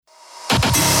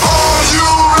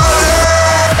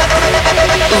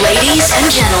Ladies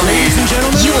and gentlemen,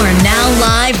 you are now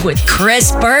live with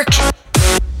Chris Burke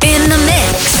in the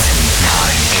mix.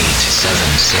 9, 8, 7,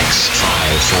 6,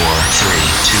 5, 4, 3,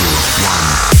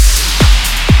 2, 1.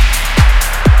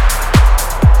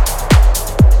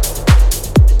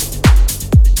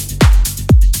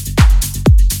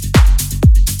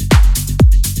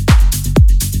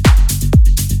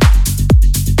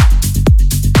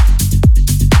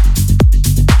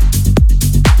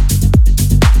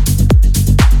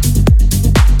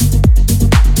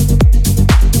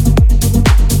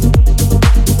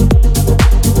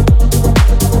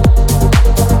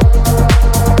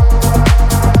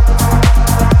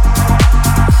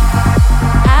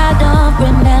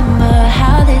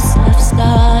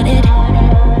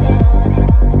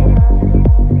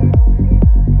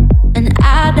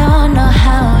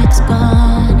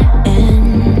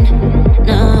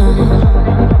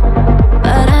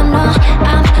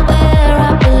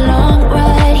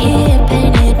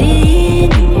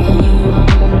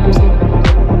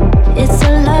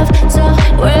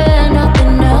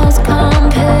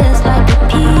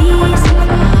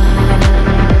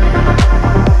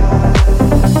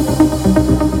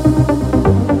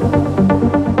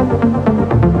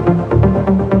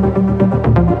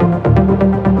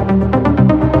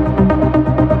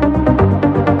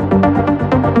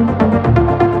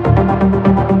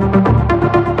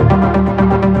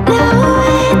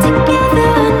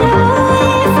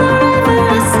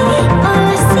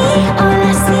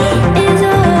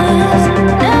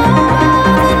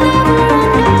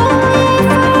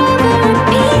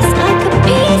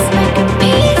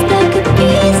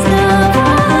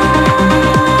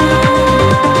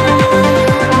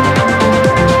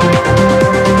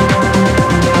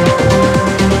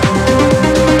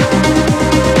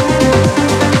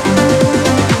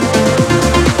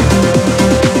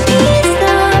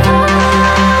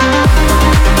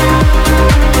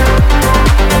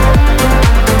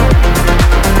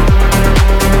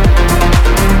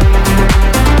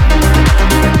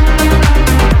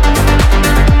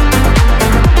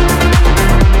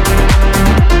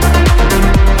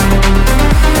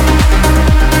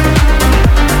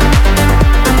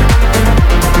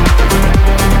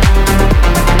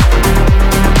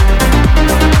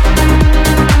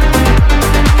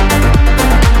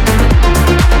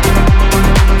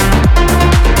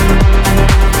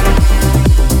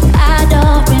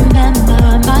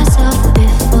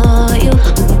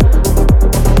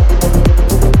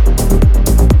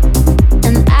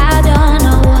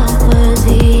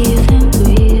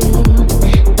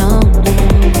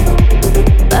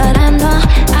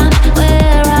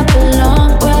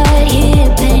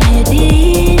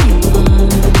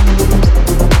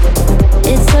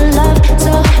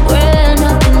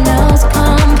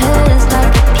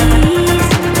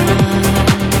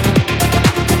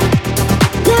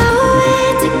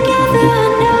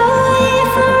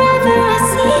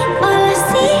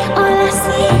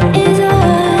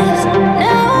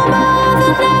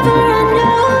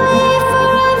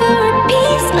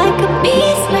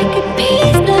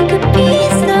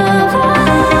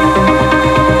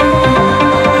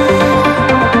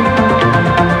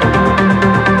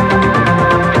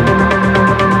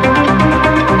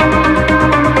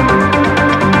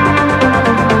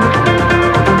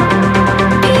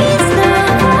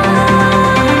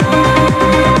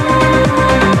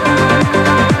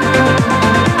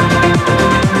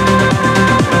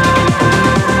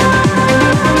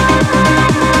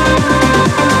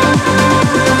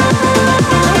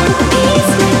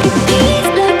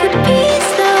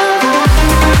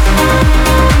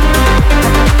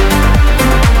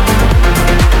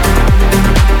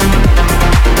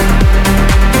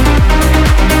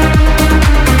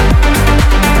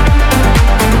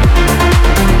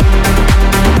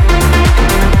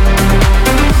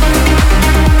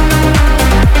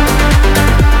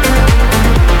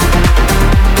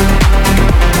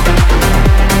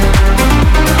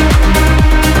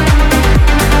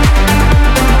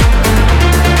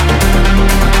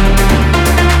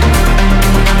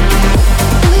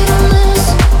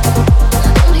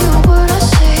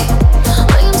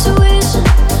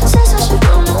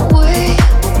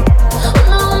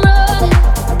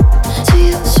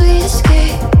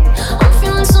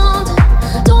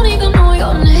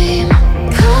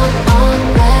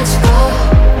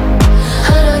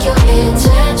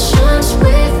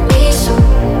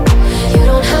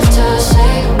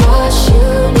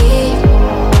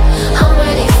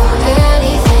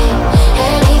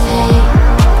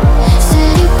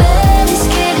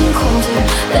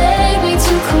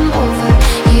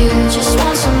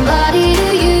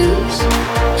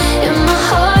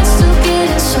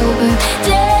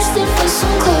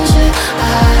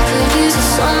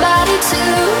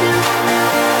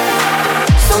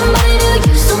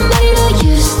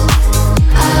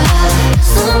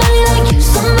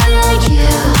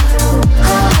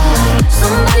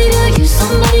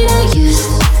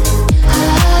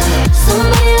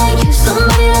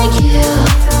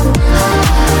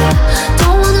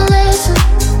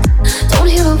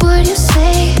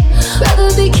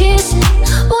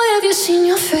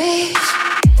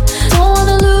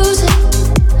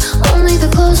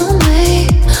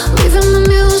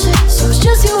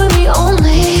 the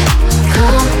only.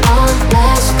 Come on,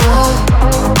 let's go.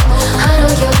 I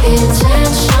know your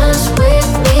intentions with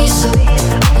me, so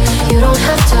you don't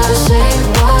have to say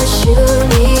what you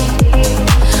need.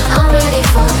 I'm ready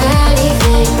for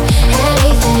anything,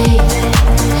 anything.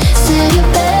 Said your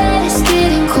bed is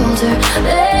getting colder,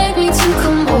 beg me to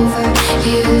come over.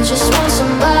 You just want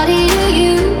somebody to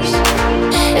use,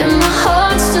 and my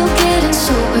heart's still getting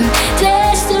sober,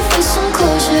 destined for some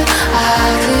closure. I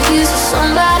could use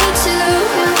somebody to,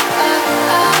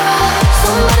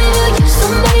 somebody to use,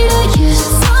 somebody to use,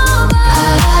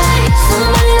 somebody like you,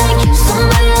 somebody like you,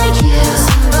 somebody to use,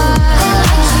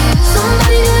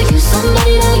 somebody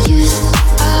to use,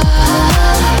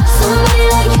 somebody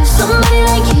like you, somebody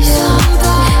like you.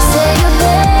 Say your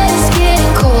bed is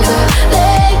getting colder,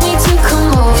 beg me to come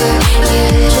over.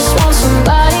 You just want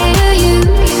somebody to use,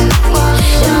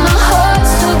 and my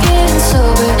heart's still getting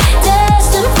sober,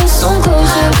 destined for some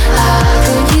closure. I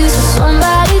could use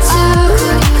somebody to,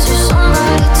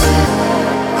 somebody to.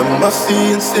 Am I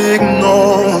seeing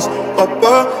signals up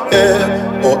ahead,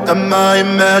 or am I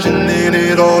imagining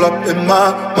it all up in my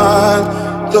mind?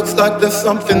 Looks like there's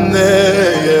something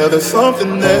there, yeah, there's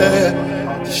something there.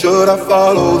 Should I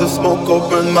follow the smoke or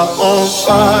burn my own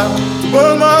fire?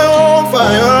 Burn my own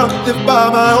fire, live by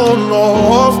my own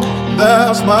laws.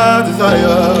 That's my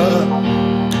desire.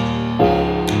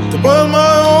 To burn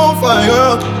my own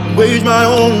fire, wage my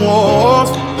own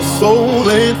wars. The soul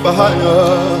ain't for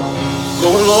hire. Go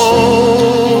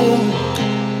alone,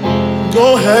 no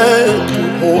hand to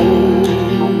hold.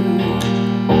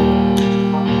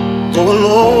 Go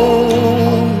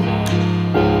alone,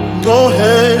 no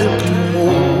hand to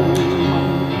hold.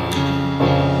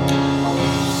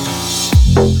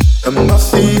 Am I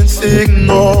seeing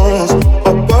signals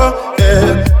up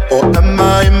ahead, or am I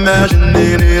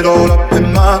imagining it all up in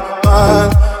my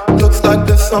mind? Looks like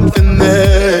there's something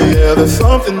there, yeah, there's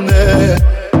something there.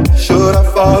 Should I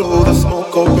follow the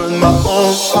smoke or burn my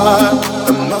own fire?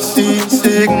 Am I seeing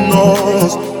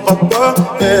signals up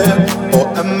ahead, or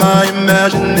am I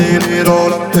imagining it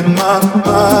all up in my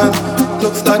mind?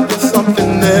 Looks like there's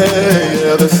something there,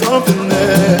 yeah, there's something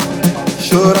there.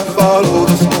 Should I follow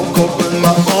the smoke or burn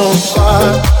my own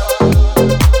fire?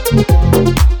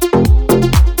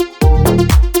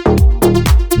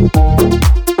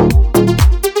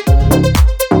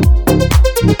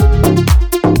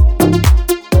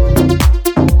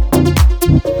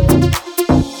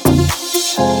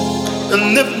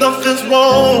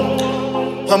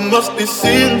 I must be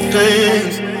seeing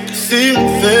things, seeing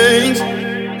things.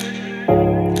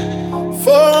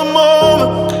 For a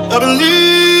moment, I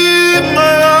believe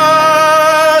my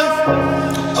eyes.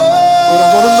 Oh, but I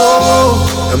wanna know,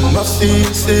 am I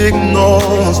seeing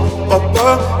signals up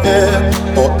ahead,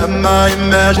 or am I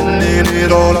imagining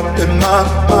it all up in my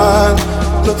mind?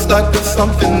 Looks like there's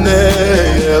something there,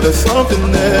 yeah, there's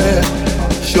something there.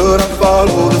 Should I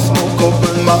follow the smoke or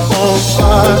burn my own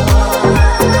fire?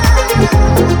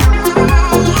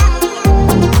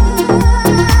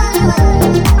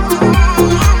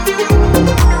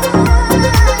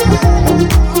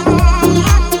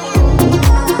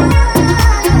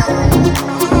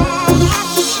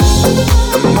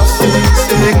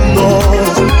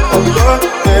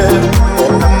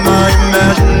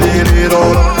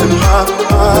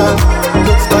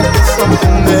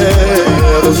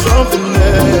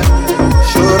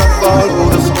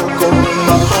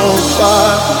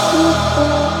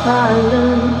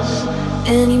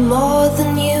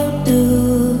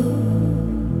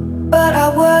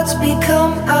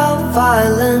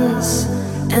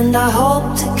 And I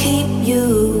hope to keep you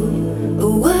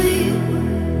away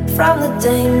from the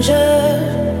danger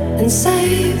and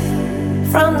safe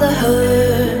from the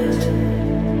hurt.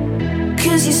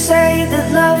 'Cause you say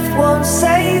that love won't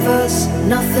save us,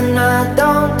 nothing I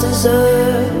don't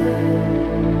deserve.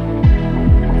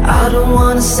 I don't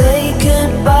wanna say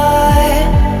goodbye,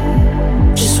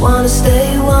 just wanna stay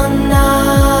one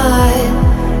night.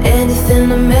 Anything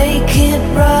to make it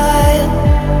right.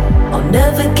 I'll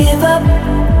never give up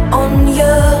on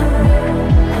you.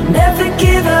 I'll never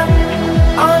give up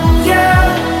on you.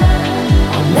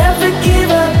 I'll never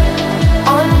give up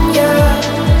on you.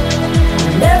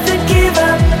 I'll never give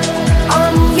up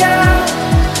on you.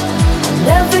 I'll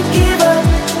never give up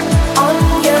on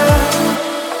you.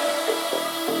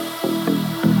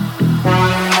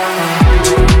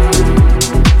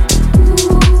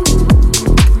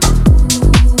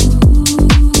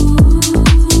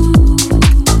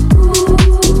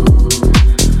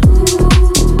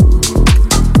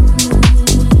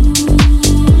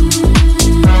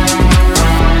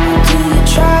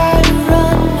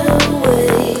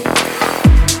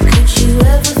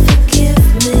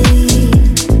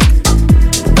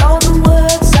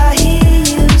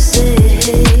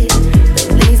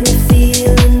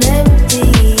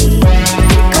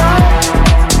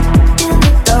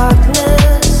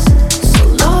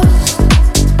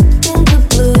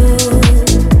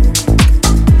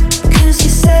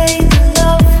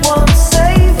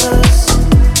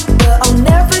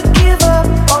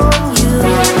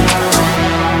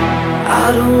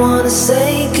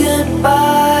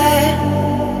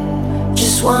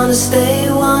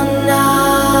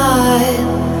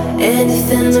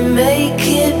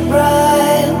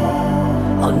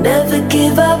 never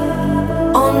give up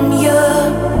on you.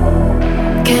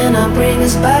 Can I bring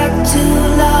us back to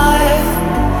life?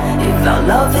 If our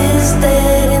love is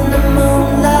dead in the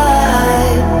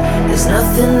moonlight, there's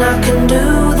nothing I can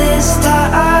do this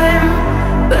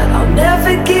time. But I'll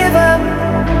never give up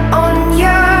on you.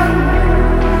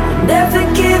 I'll never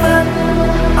give up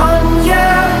on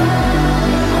you.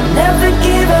 I'll never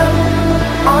give up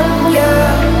on you.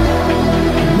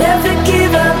 I'll never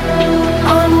give up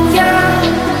on you.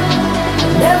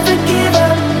 I'll never give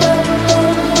up.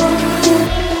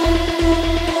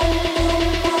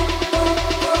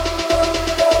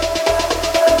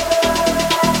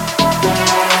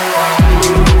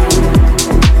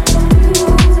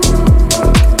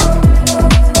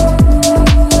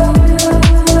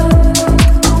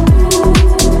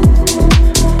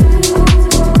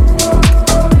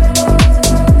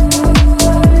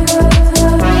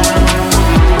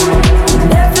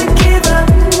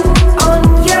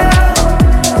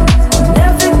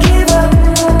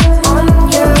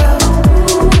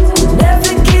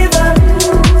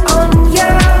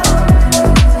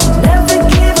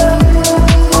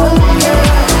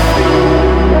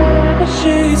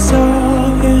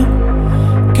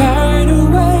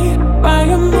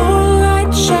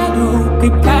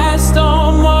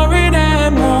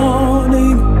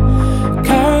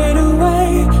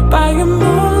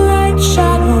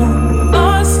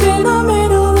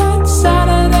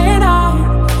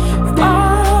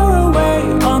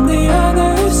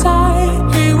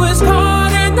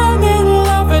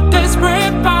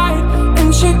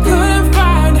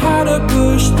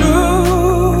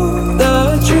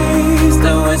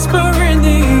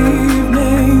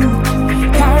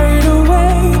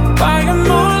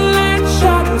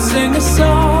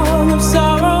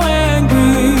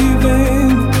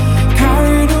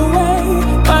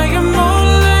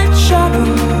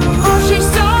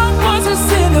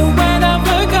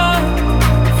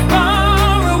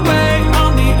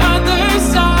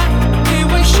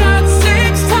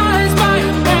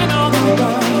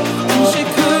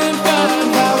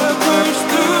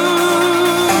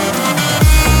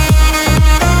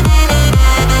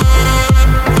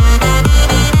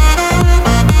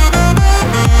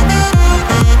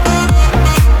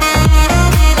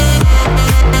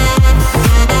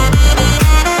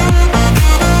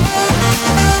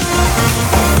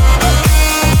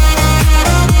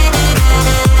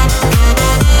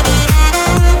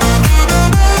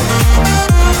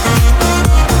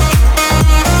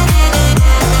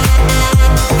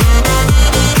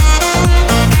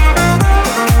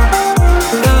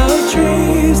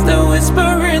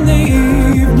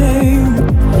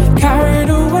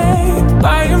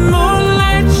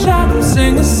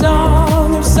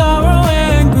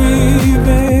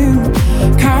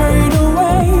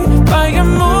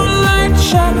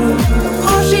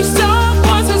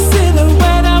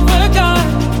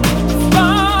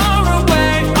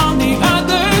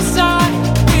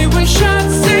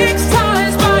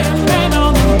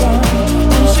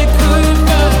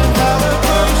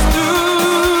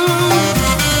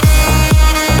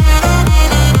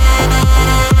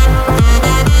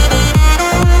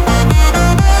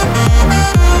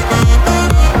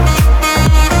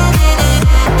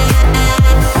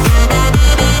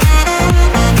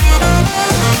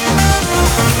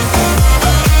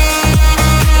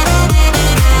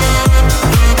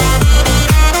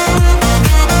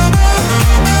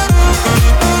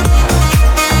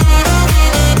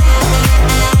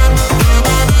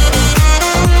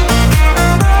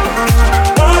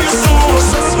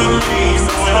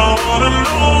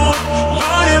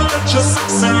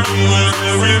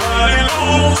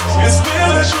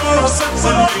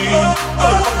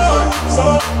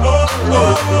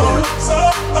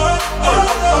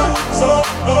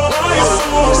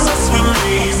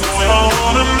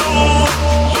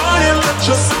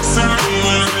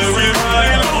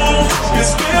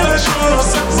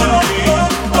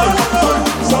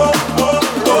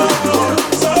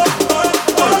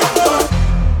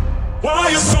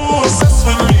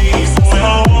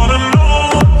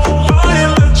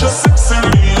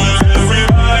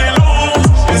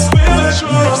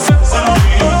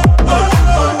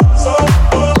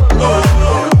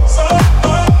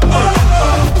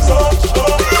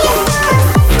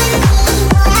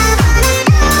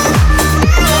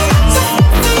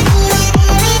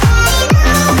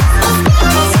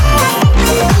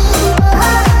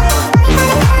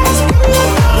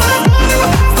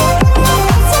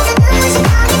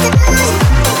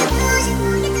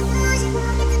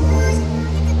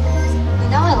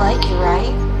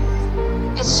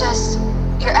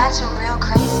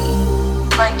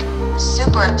 Like,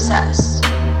 super obsessed.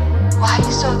 Why are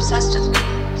you so obsessed with me?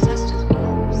 Obsessed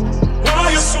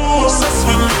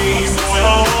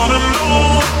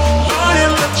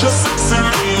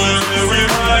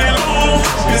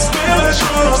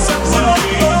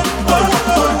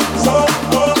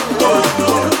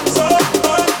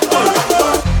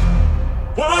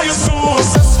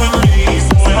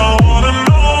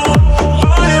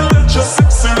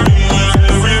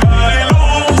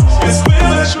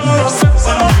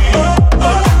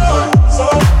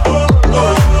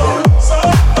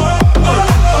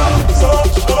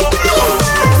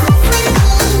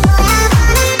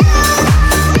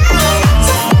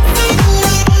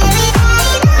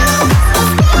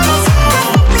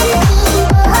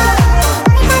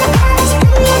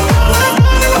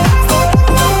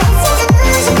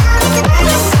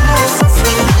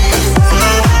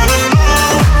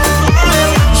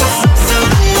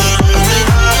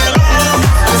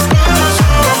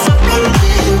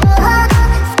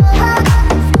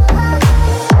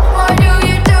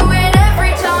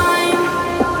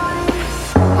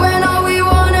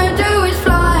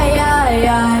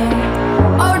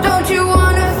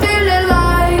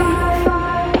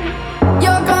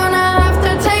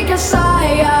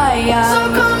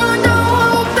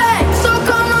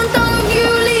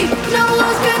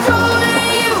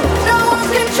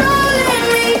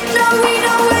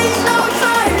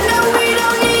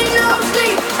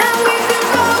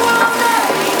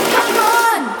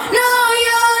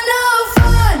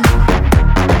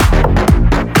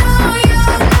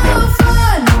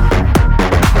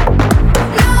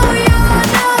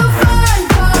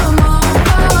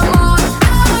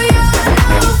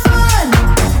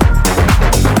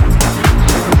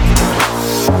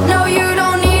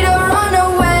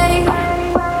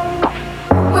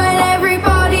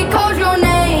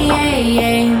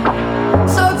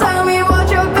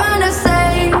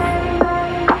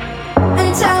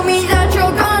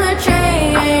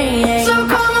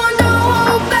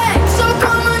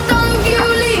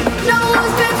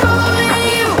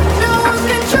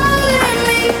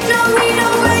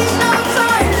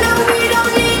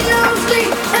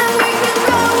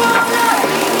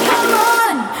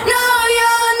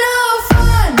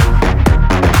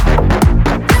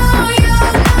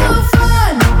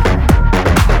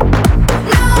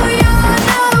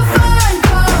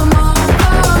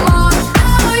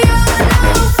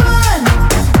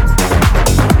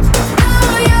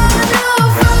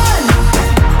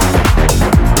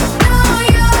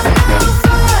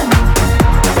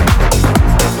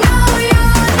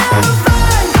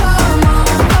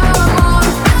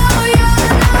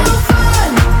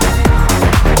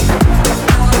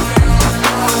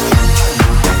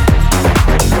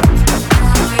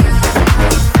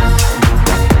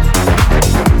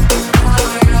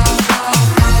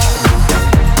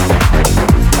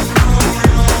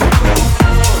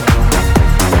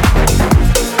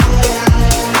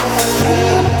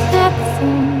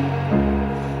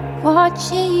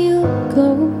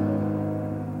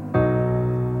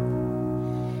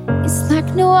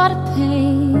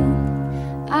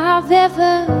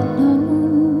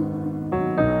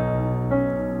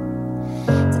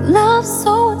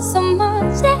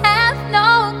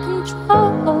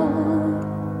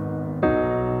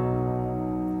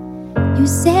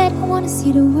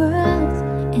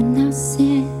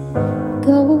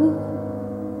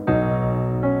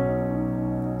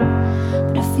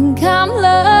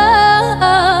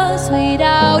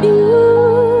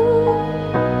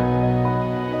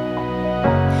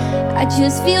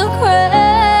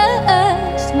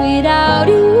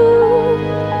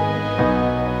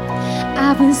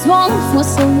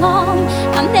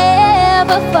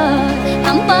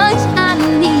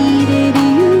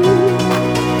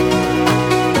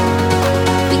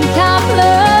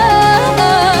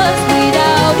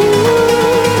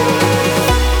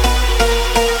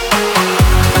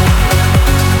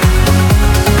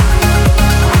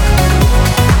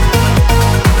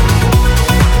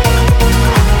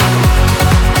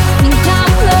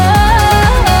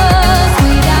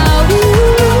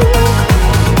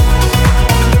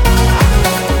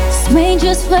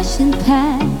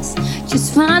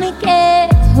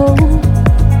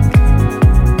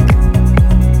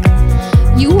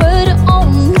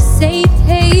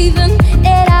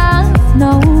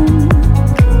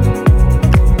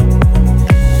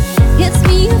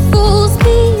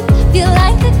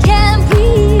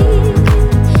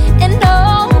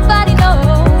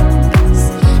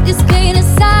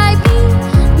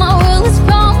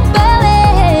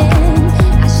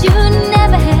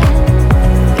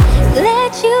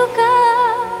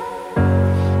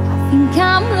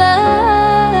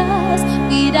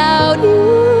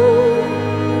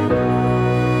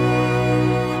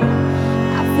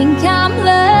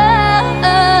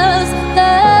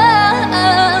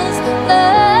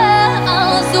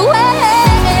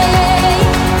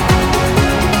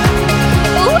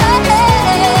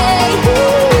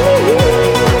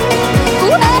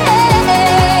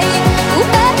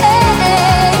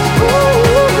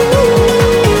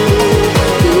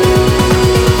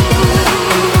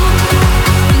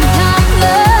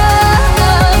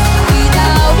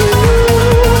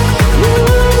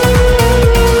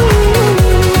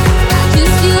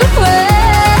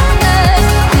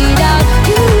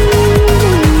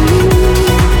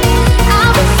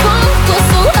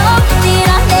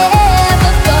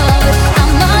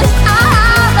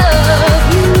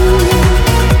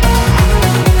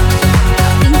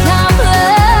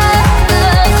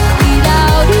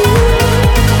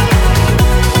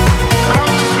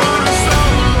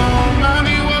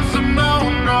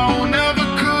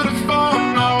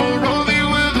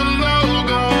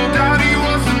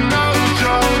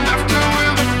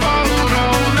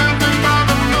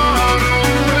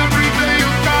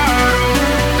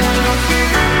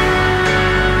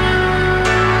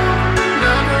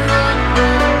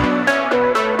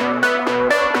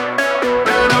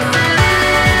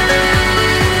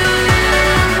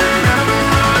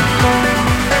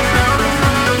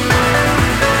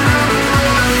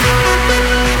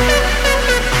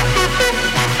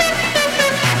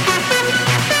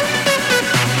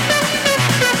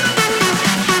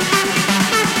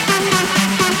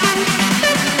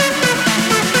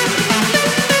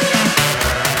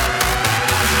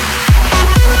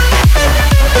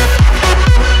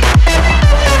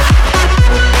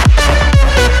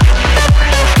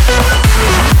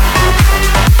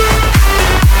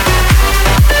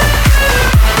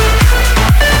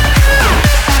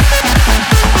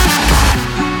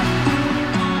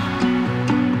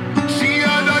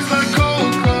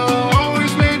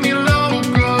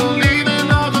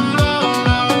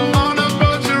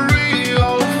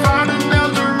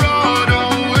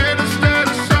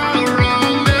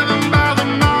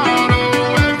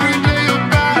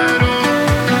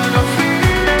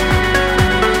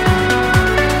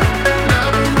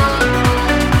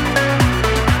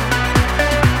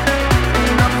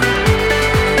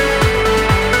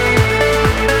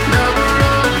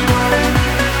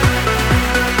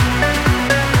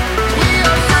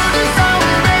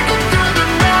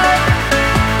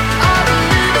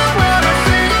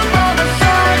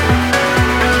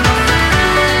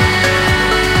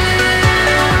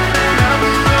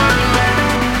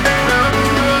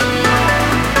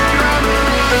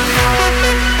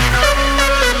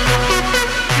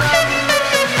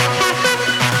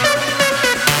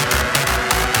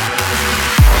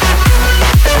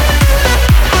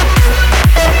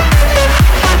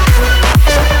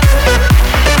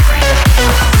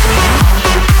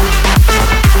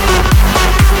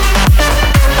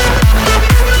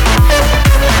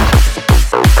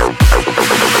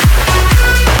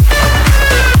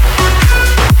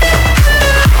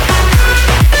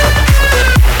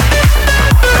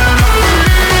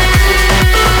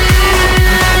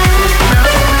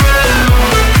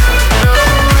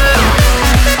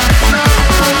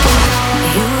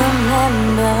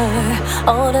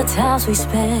we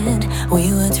spent,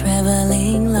 we were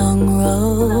traveling long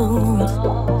roads.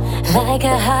 Like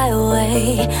a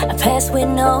highway, a path with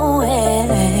no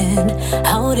end.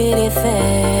 How did it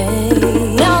fade?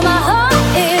 Now my heart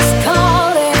is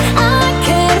calling, I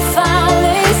can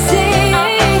finally see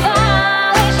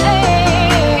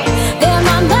that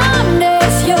my mind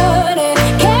is yearning.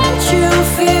 Can't you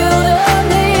feel the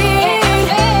need?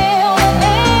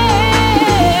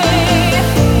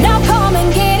 Now come and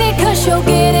get it, 'cause you'll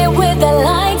get it with the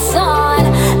lights on.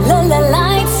 The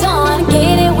lights on,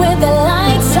 get it with the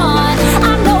lights on.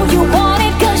 I know you want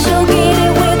it, 'cause you'll get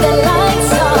it with the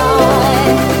lights on.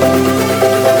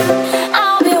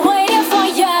 I'll be waiting for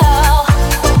you.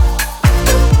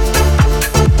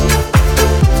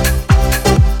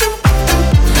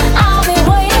 I'll be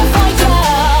waiting for you.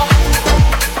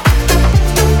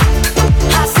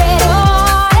 I said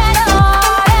on and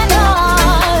on and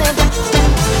on.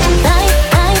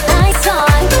 Lights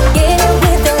on, get it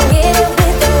with the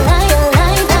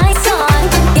lights on.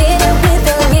 Get it with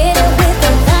the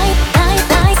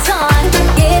lights on.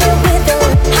 Get it with the.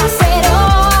 I said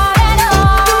on and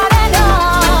on and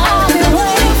on. I've been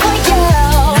waiting for you.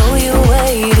 Know you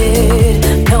waited,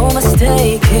 no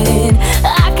mistaking. I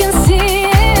can see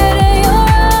it in your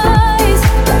eyes.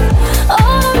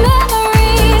 All the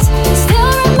memories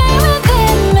still remain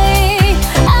within me.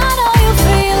 I know you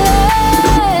feel it.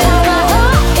 Now my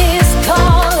heart is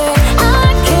calling. I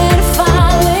can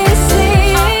finally see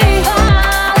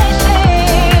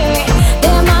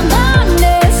that my mind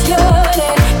is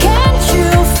yearning. Can't you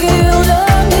feel the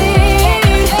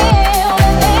need?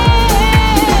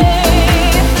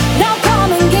 Now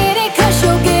come and get it, 'cause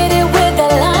you'll get it with the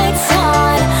lights on.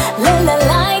 The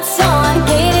lights on,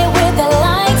 get it with the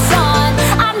lights on.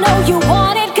 I know you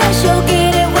want it, 'cause you'll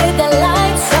get it with the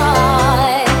lights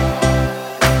on.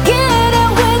 Get it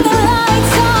with the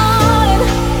lights on.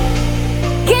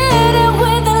 Get it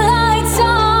with the lights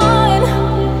on.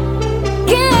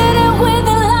 Get it with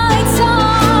the lights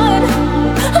on.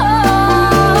 Oh,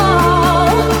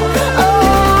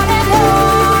 on and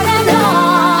on and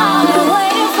on. I've been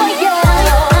waiting for you.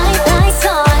 Lights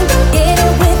on. Get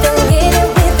it with the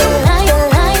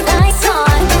lights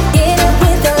on. Get it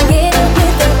with the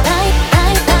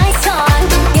lights on.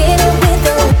 Get it with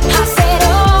the. I said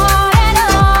on and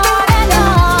on and on.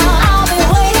 I'll be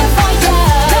waiting for you.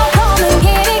 Now come and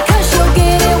get it, 'cause you'll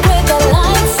get it with the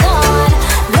lights on.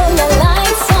 The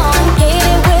lights on. Get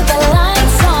it with the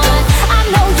lights on. I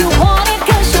know you want it,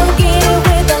 'cause you'll get it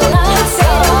with the lights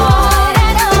on. On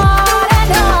and on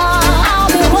and on. I'll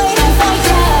be waiting for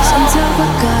you. Some type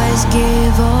of guys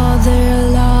give all their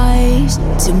lives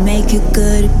to make a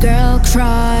good girl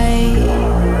cry.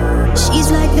 She's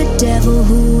like the devil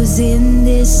who's in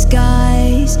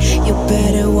disguise. You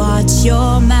better watch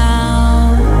your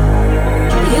mouth.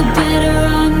 You better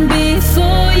run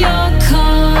before you're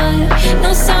caught.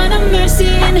 No sign of mercy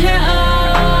in her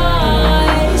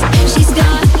eyes. She's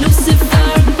got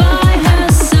Lucifer by her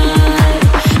side.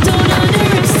 Don't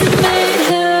underestimate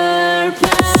her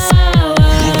power.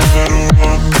 Better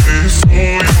run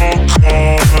before you're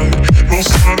caught. No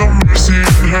sign of mercy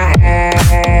in her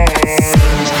eyes.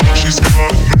 She's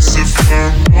got Lucifer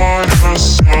by her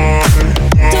side.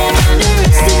 Don't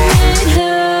underestimate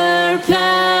her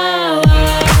power.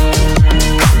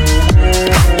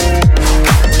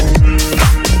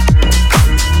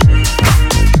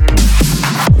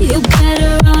 You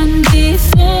better run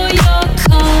before you're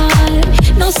caught.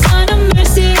 No sign of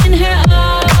mercy in her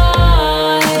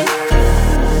eyes.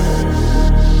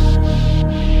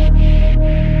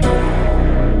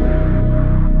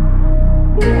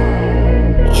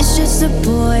 It's just a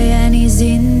boy and he's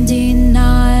in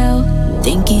denial,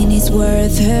 thinking it's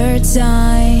worth her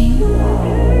time.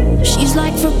 She's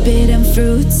like forbidden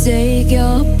fruit, take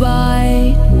your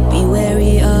bite. Be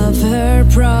wary of her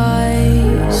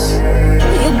price.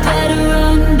 You better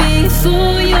run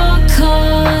before you're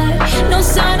caught. No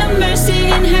sign of mercy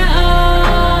in her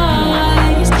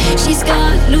eyes. She's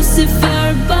got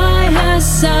Lucifer by her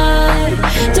side.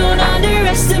 Don't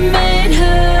underestimate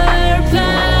her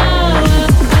power.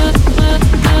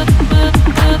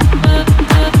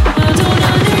 Don't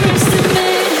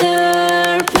underestimate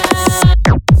her power.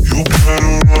 You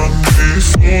better run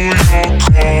before you're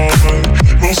caught.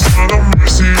 No sign of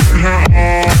mercy in her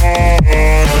eyes.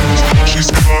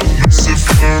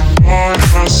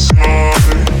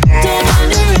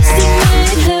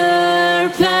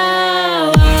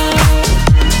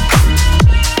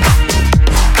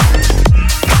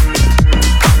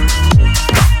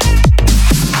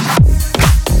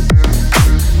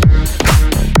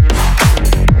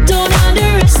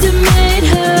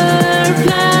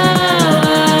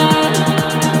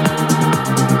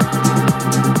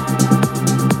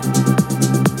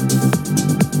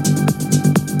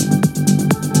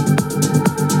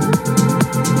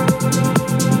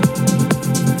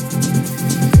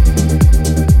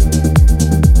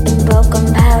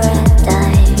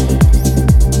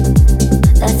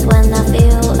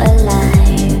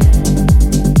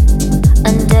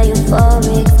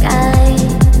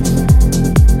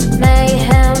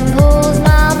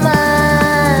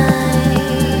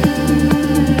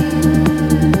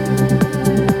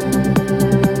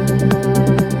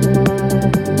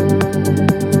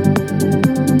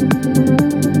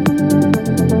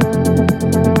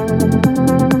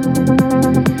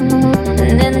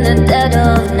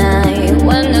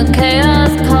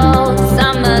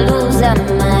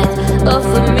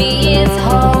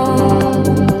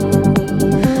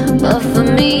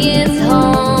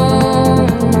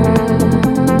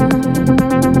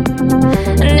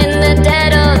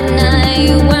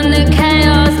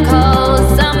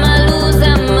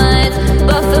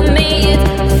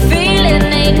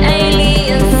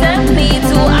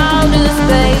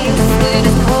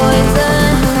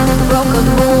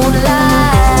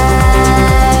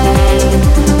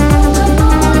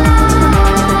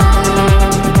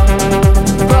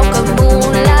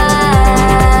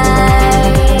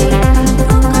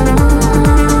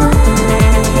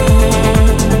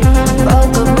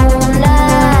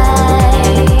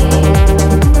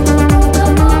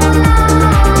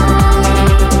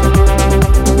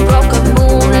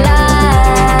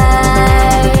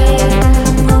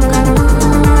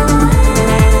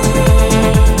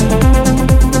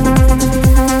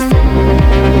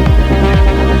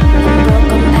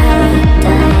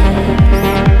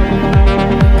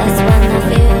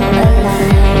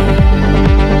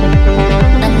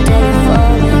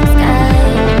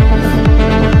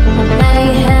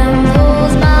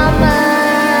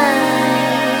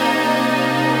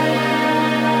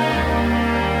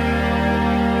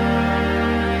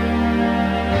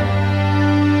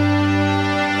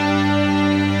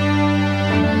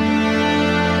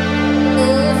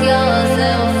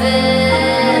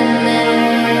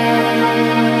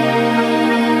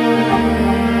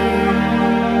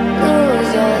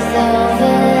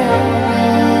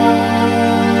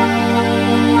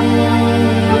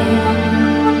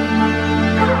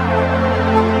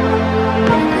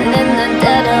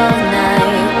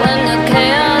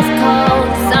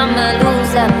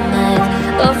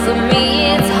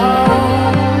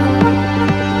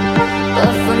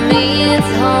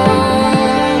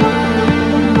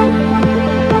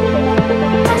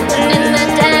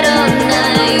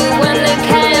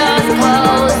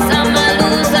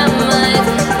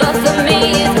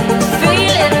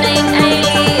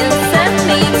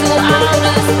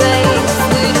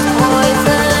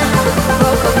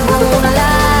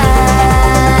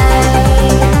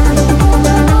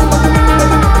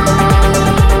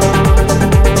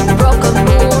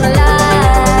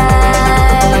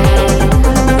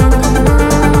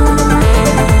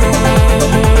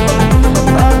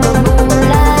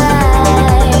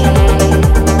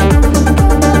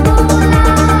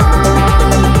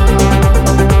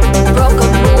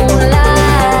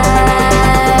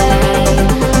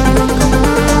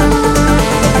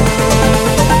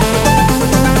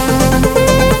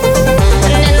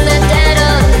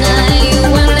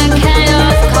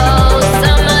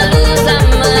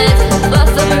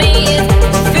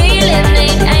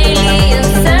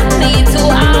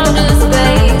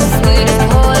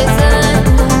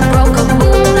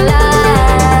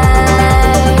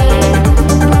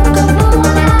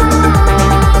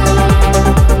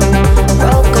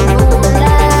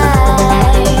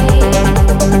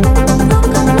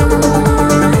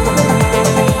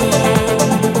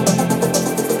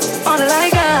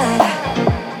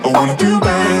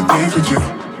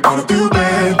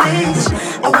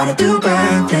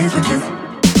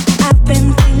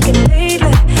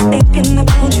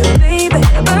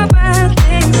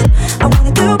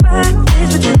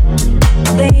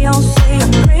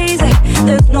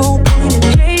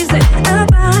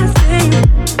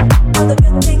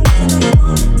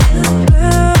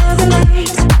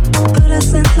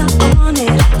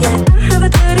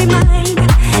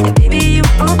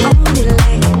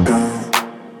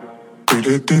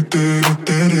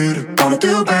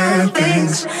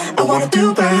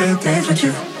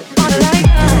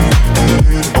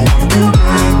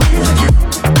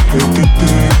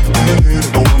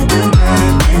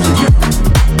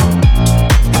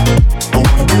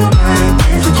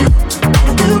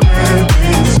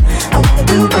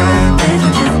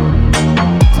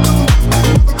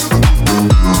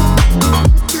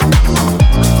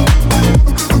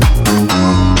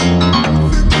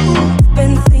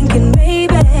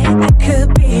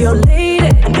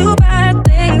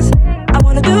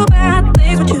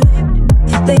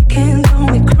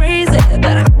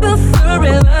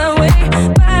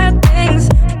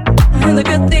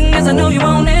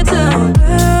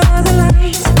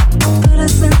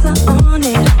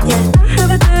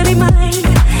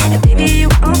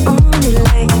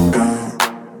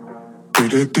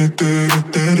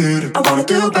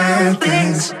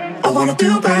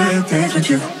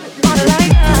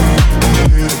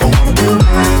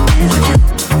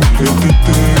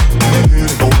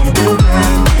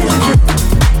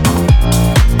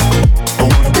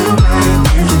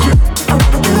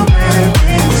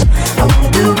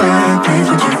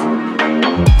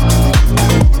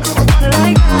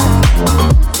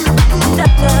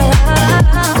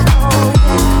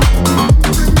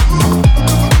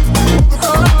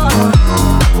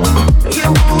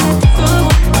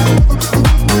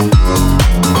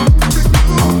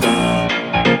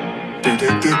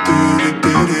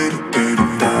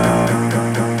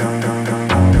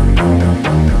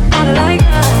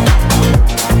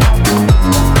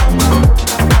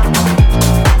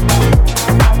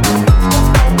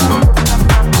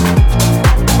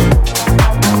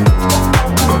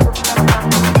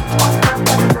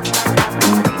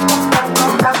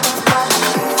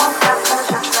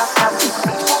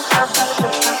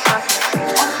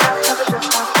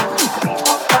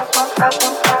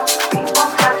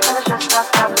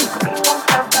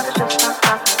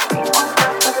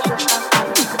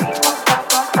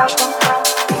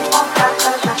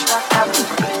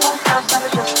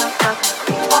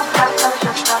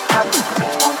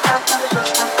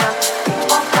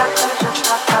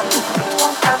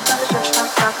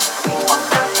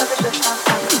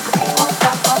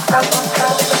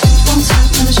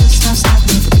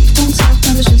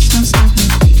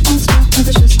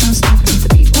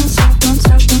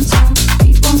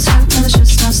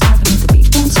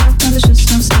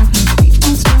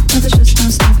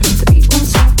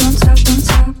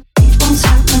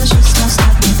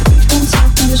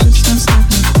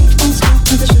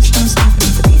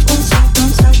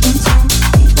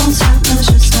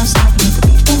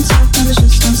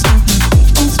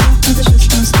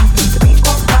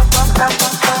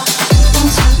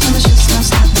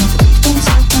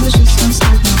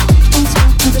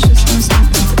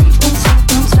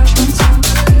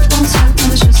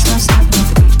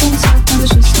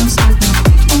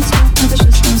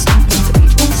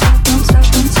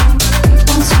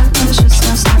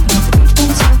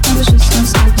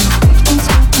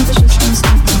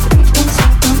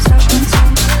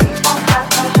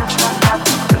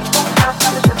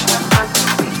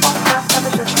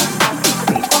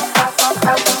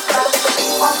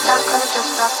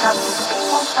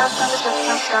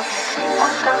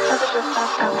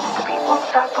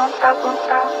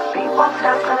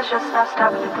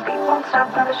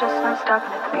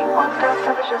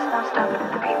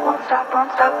 Won't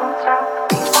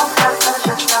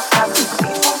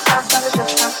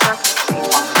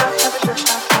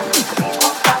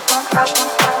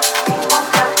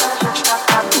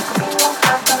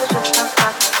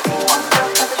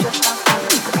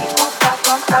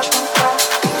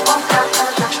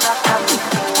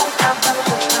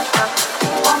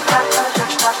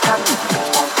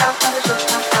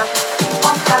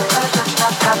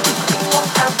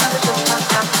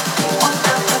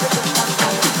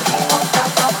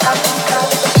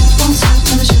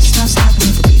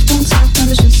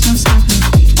stop,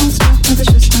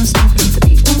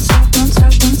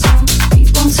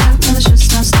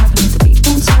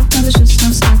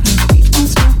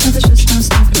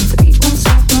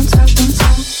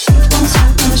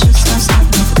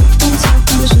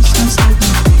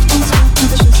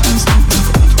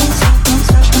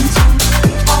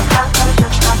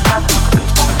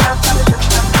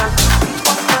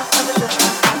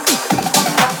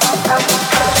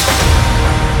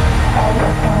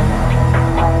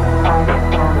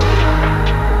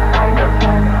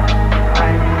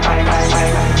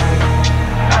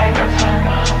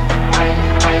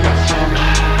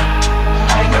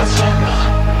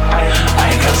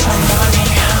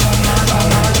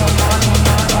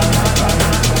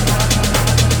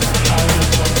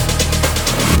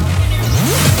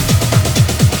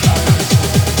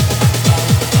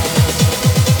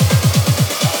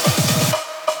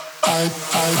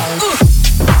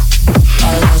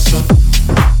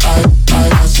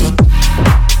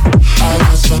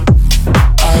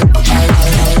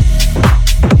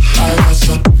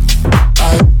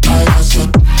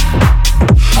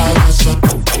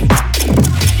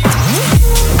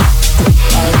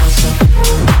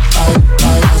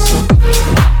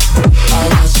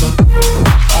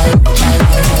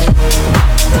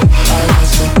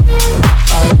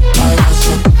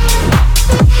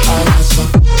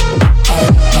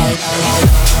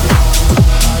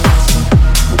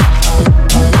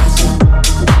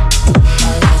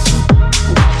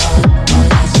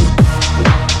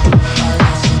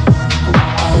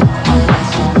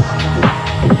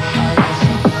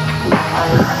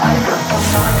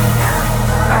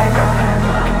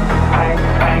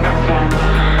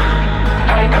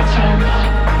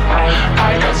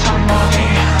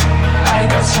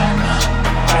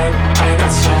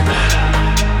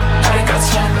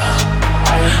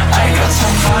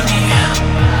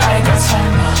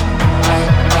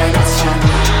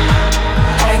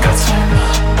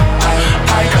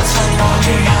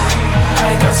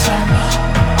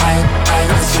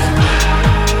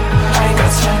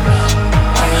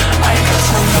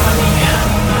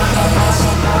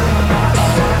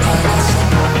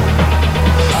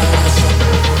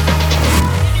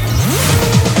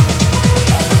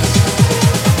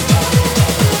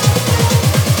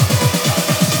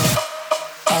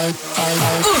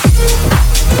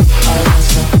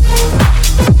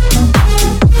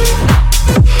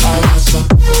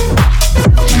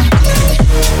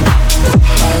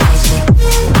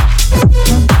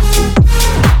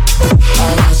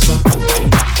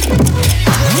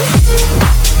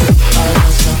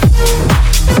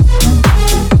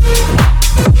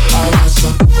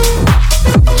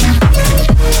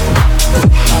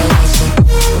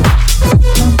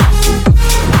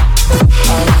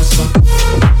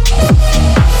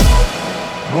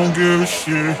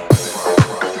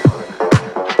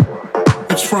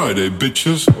 Friday,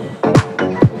 bitches.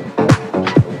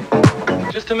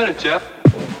 Just a minute, Jeff.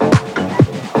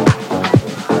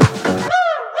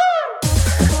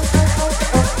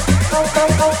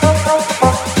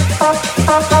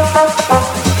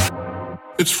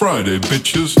 It's Friday,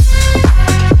 bitches.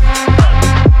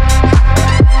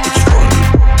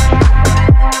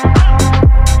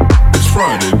 It's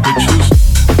Friday, bitches.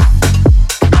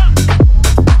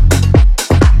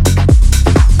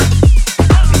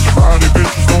 It's Friday,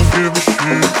 bitches don't give a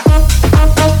shit.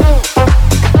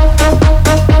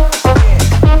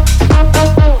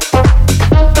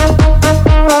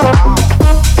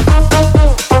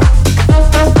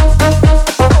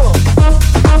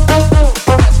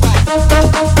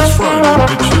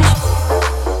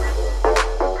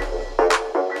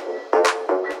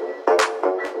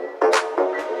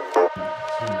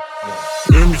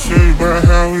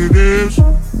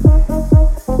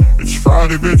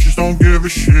 Bitches don't give a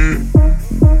shit.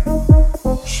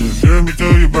 So let me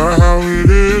tell you about how it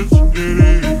is. It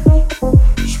is.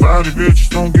 It's Friday, bitches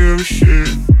don't give a shit.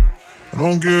 I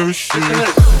don't give a shit.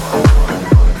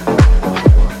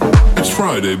 It's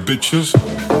Friday, bitches.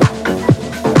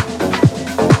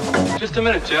 Just a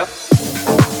minute, Jeff.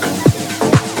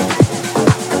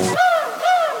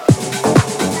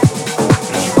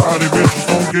 It's Friday, bitches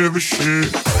don't give a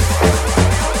shit.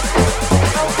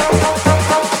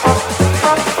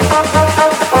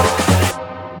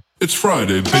 It's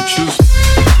Friday, bitches.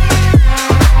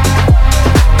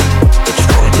 It's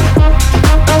Friday.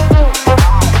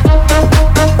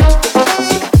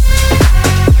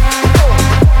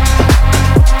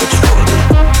 It's Friday.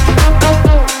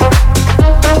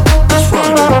 It's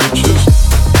Friday, bitches.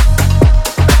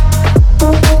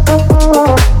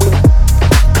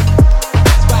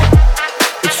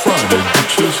 It's Friday,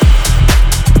 bitches.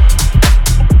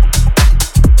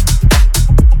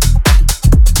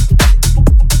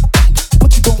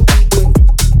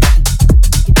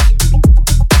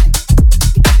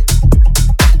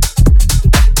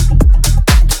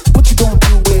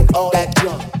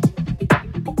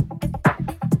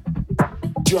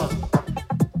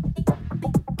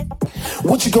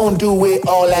 What you gonna do with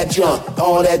all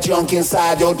that junk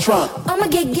inside your trunk? I'ma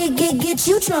get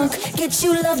you drunk, get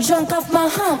you love drunk off my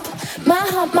hump, my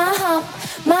hump, my hump,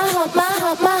 my hump, my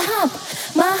hump, my hump,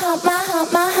 my hump, my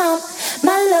hump, my hump,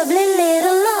 my lovely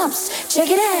little lumps. Check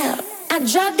it out. I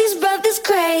drive these brothers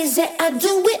crazy. I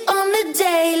do it on the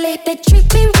daily. They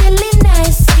treat me really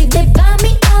nicely. They buy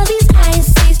me all these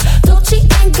ices, Dolce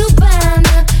and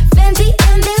Gabbana, Fendi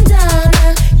and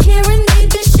Bandana. Karen, they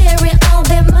be sharing all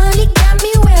their money. Got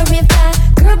me wearing fly,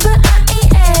 girl, but I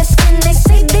ain't asking. They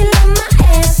say they love my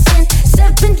ass and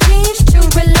 7 jeans, true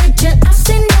religion. I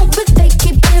say no, but they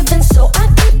keep giving, so I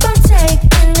keep on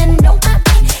taking. And no, I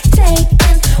ain't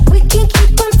taking. We can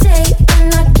keep on taking.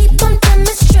 I keep on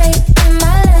demonstrating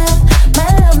my love, my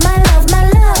love, my love, my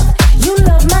love. You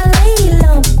love my lady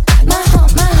lump, my hump,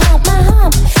 my hump, my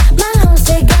hump, my humps.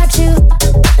 They got you.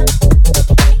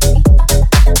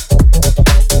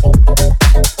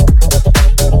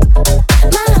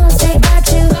 My humps, they got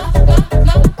you.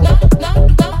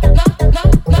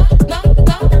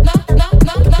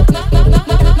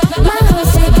 My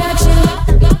humps, they got you.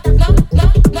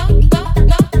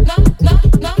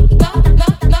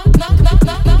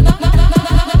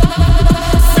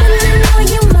 Spending all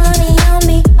your money on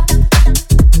me.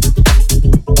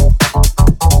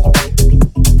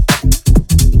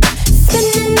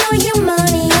 Spending all your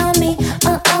money on me,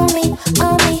 on me,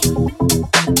 on me.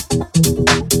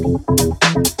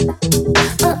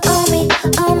 On me,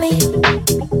 on me.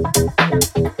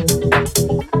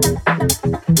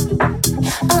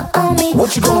 On me. What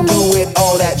you gonna do with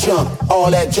all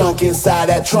that junk inside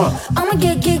that trunk? I'ma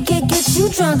get you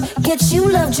drunk, get you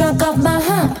love drunk off my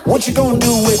hump. What you gonna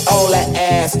do with all that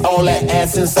ass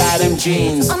inside them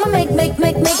jeans? I'ma make you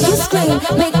scream,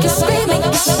 make you scream, make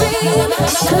you scream.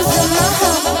 'Cause of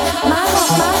my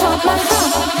hump, my hump, my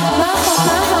hump, my hump, my hump,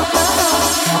 my hump, my hump,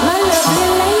 my lovely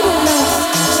lady lumps.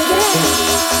 Check it out.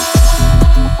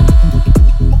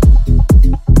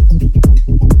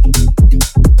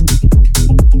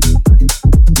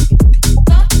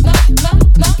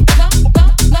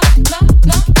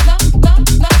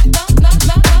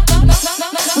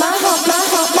 My hump, my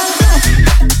hump, my hump.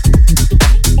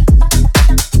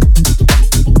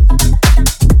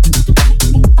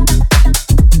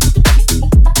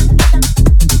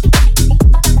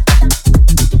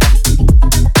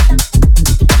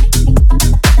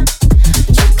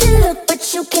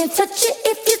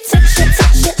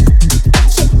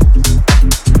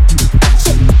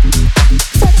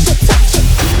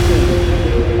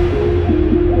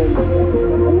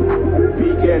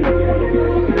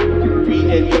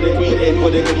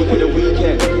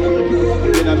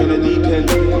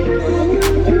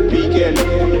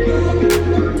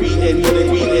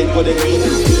 for the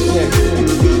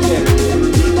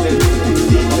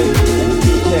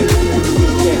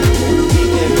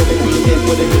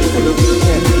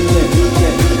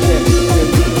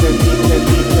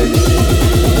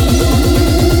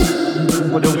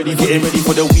Getting ready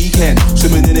for the weekend,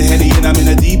 swimming in the Henny and I'm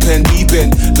in a deep end,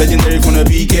 legendary from the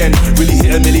weekend. Really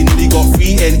hit a million, nearly got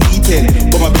free and eating.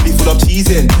 Got my belly full of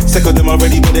cheesing. Sick of them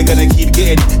already, but they're gonna keep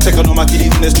getting. Checking on my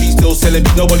kiddies in the street, still selling.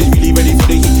 Nobody's really ready for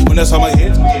the heat when that's on my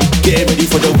head. Getting ready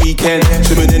for the weekend,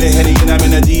 swimming in the Henny and I'm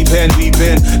in a deep end,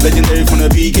 legendary from the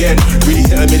weekend. Really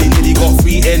hit a million, nearly got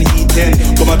free and eating.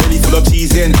 Got my belly full of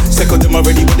cheesing. Sick of them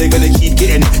already, but they're gonna keep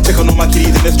getting. Checking on my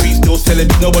kiddies in the street, still selling.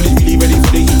 Nobody's really ready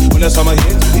for the heat when that's on my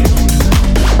head.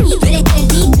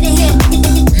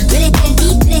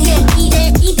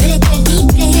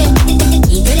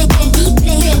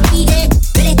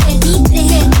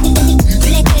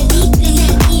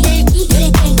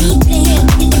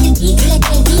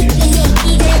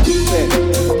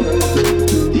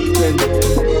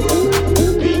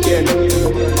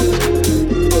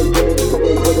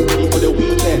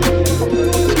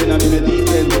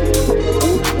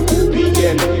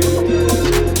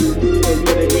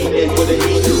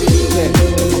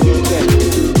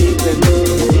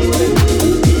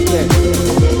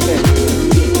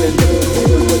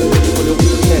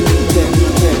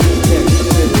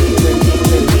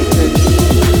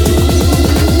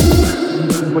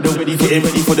 Getting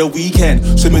ready for the weekend,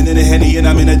 swimming in the Henny and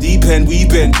I'm in a deep end.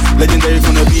 Legendary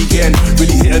from the weekend.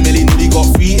 Really hit a million, nearly got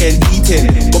free and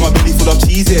eating. Got my belly full of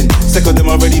cheesing. Sick of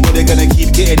them already, but they're gonna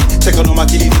keep getting. Checking on my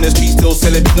kiddies in the street, still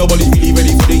selling. Nobody's really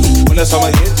ready for the heat when that's on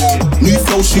my head. New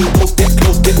flow, shoot, post, get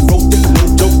close, get rolled, no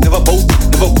joke, never boasted,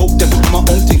 never cope, them on my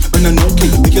own thing. When I know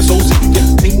king, make your soul sick, get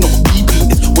pink, no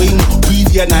BB, it's way more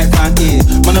breezy at night time here.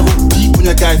 Man, I roll deep when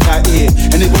your guys out here,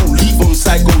 and they won't leave on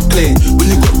sight, go clear. When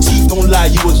you got teeth, don't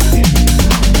lie, you was here.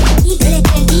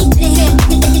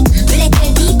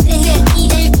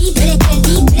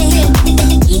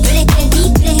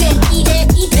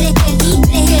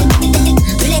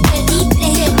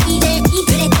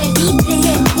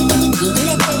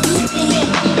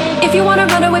 If you wanna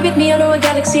run away with me, I know a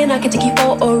galaxy and I can take you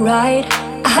for a ride.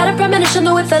 I had a premonition,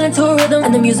 though it fell into a rhythm,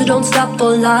 and the music don't stop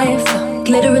for life.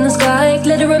 Glitter in the sky,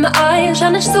 glitter in my eyes,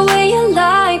 shine just the way you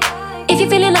like. If you're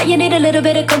feeling like you need a little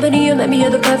bit of company, you met me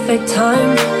at the perfect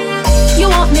time. You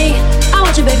want me, I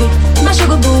want you, baby, my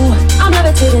sugar boo. I'm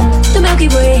levitating, the Milky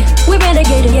Way, we're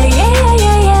renegading, yeah, yeah, yeah,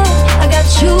 yeah, yeah. I got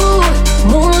you,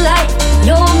 moonlight,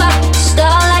 you're my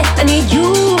starlight. I need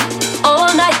you all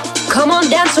night, come on,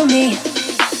 dance with me.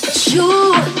 You,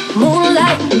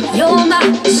 moonlight, you're my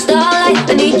starlight.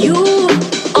 I need you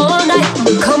all night,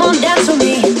 come on, dance with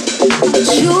me.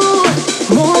 You,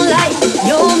 moonlight,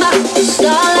 you're my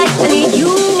starlight. I need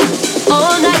you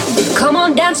all night, come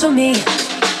on, dance with me.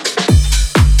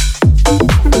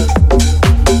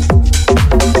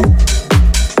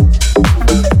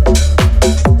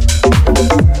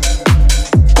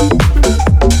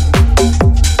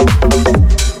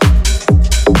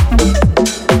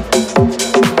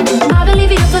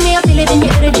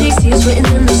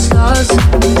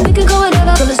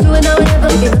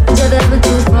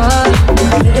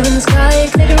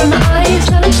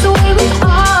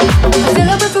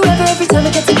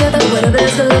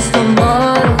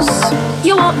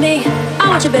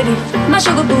 Baby, my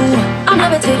sugar boo, I'm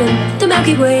levitating, the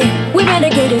Milky Way, we're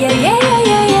renegading, yeah, yeah, yeah,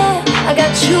 yeah, yeah. I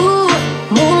got you,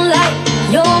 moonlight,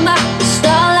 you're my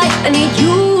starlight. I need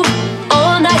you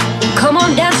all night, come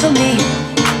on, dance with me.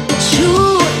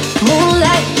 You,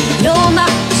 moonlight, you're my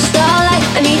starlight.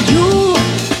 I need you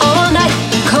all night,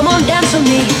 come on, dance with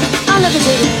me. I'm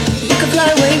levitating, you can fly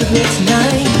away with me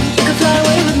tonight. You can fly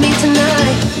away with me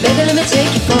tonight. Baby, let me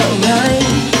take you for a ride.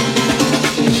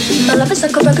 My love is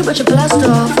like a record with your blast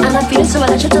off, and I'm feeling so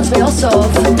electric, turns me all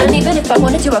soft. And even if I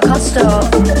wanted to, I can't stop.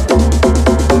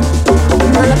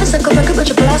 My love is like a record with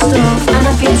your blast off, and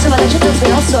I'm feeling so electric, turns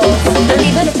me all soft. And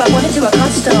even if I wanted to, I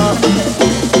can't stop.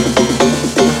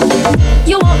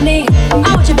 You want me,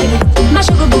 I want you, baby, my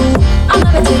sugar boo. I'm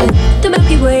levitating, the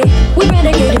Milky Way, we're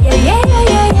renegading, yeah, yeah, yeah,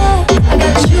 yeah, yeah. I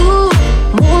got you,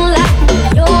 moonlight,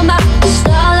 you're my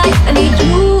starlight. I need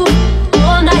you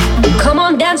all night, come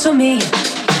on, dance with me.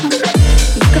 You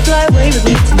can fly away with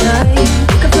me tonight.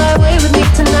 You can fly away with me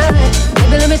tonight.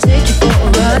 Baby, let me take you for a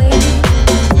ride.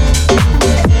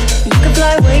 You can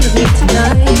fly away with me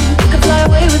tonight. You can fly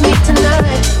away with me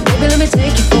tonight. Baby, let me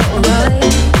take you for a ride.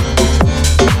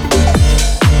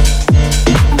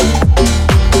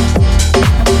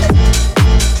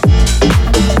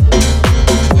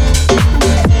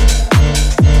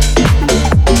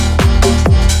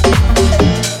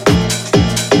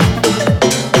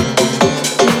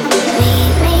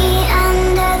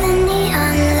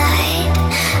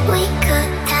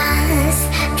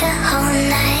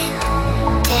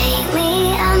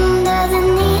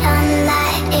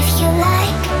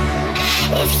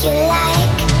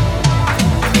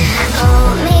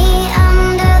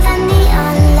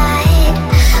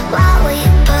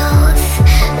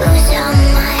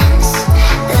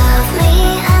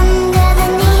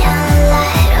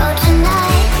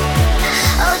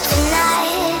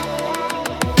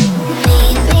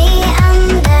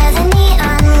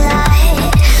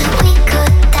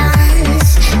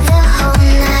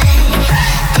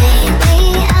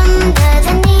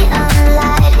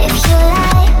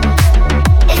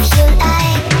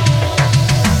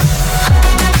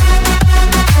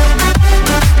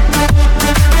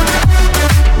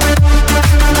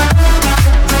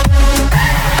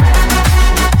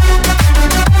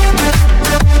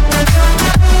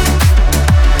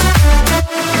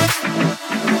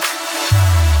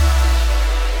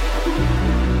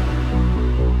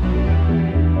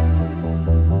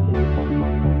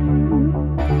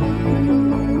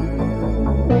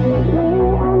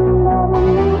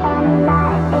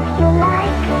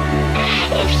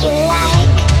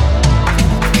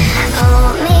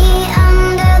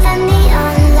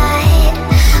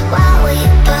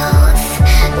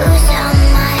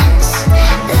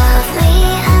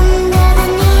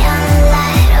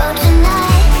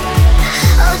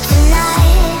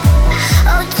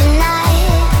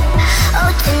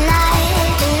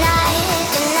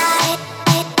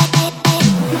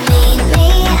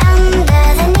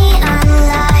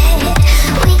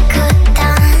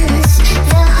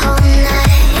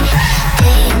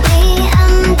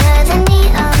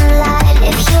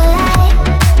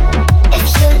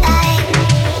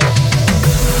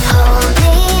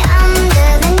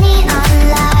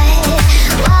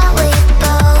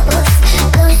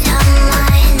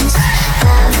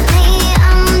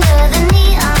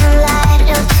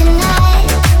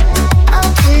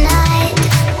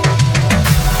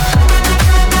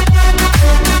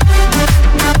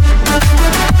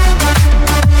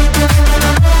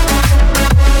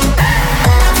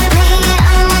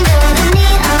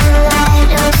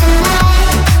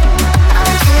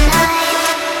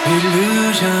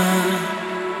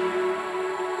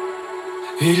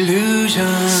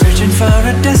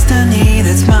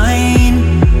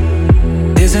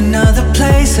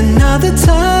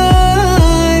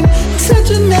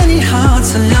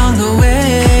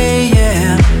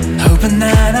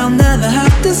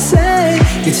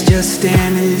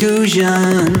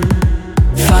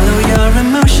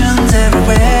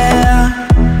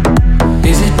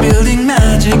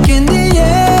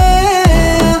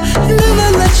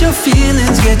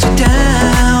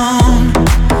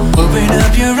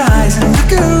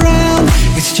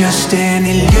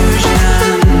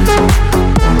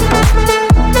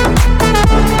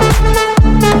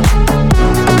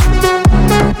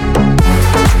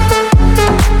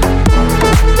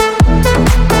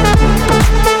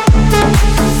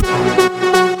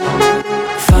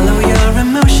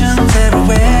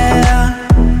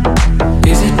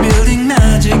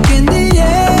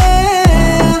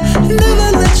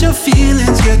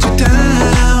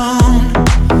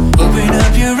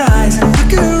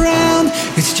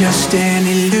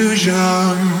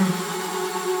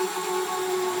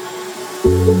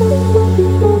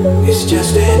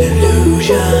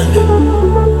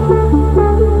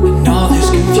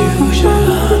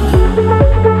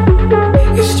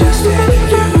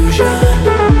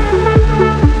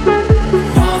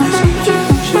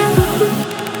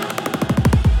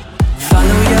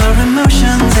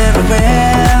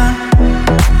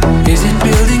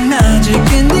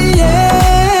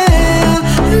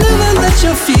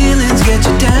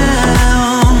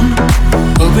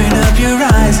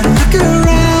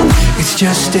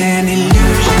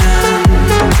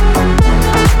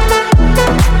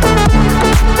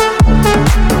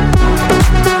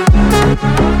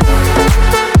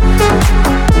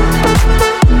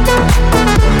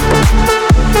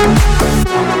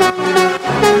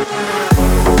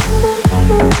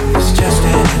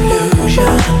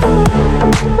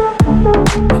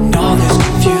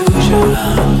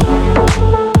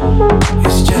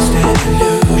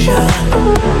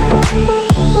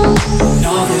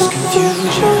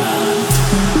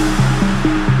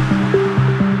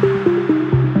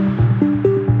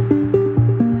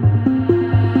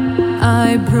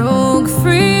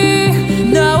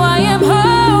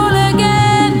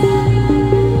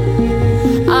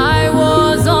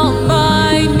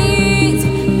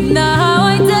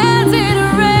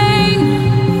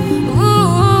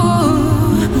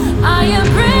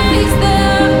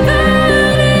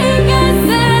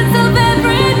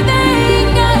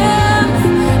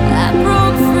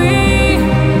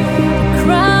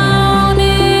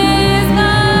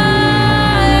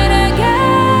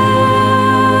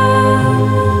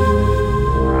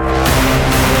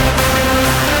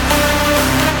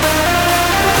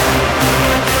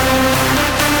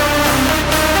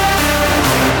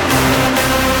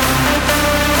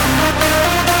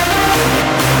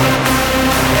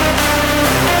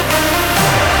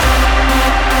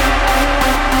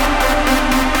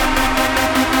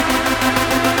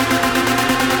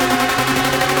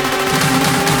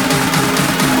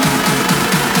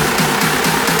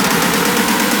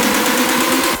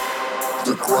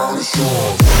 ground is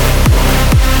yours.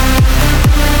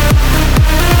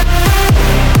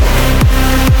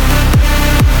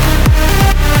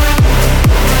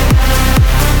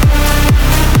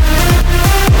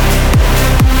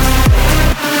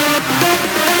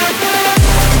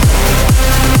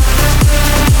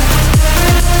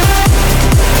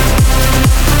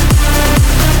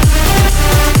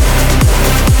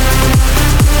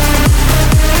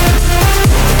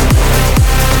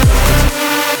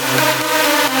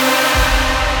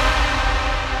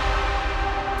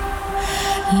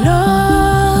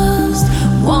 Lost,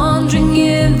 wandering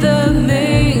in the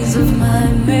maze of my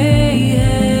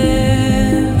mayhem.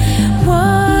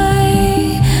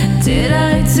 Why did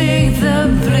I take the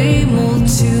blame all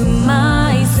to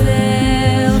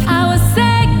myself? I was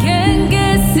second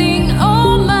guessing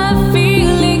all my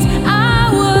feelings.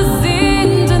 I was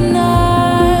in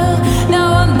denial.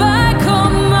 Now I'm back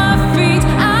on my feet.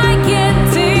 I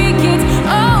can't take it.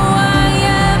 Oh, I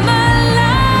am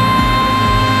alive.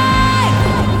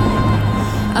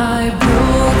 I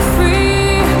broke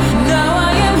free, now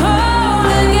I am whole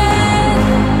again.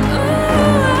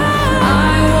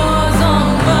 I was on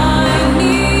my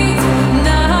knees,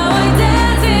 now I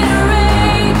dance in the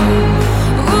rain.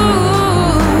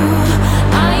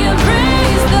 I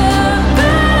embrace the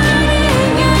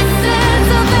burning essence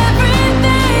of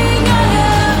everything. I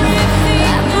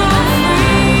broke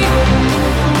free,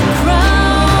 the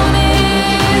crown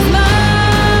is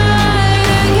mine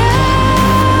again.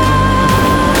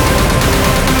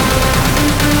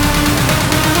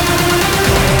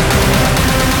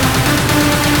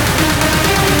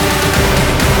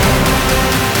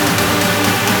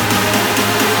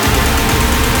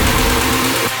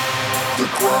 The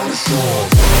ground is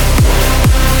yours.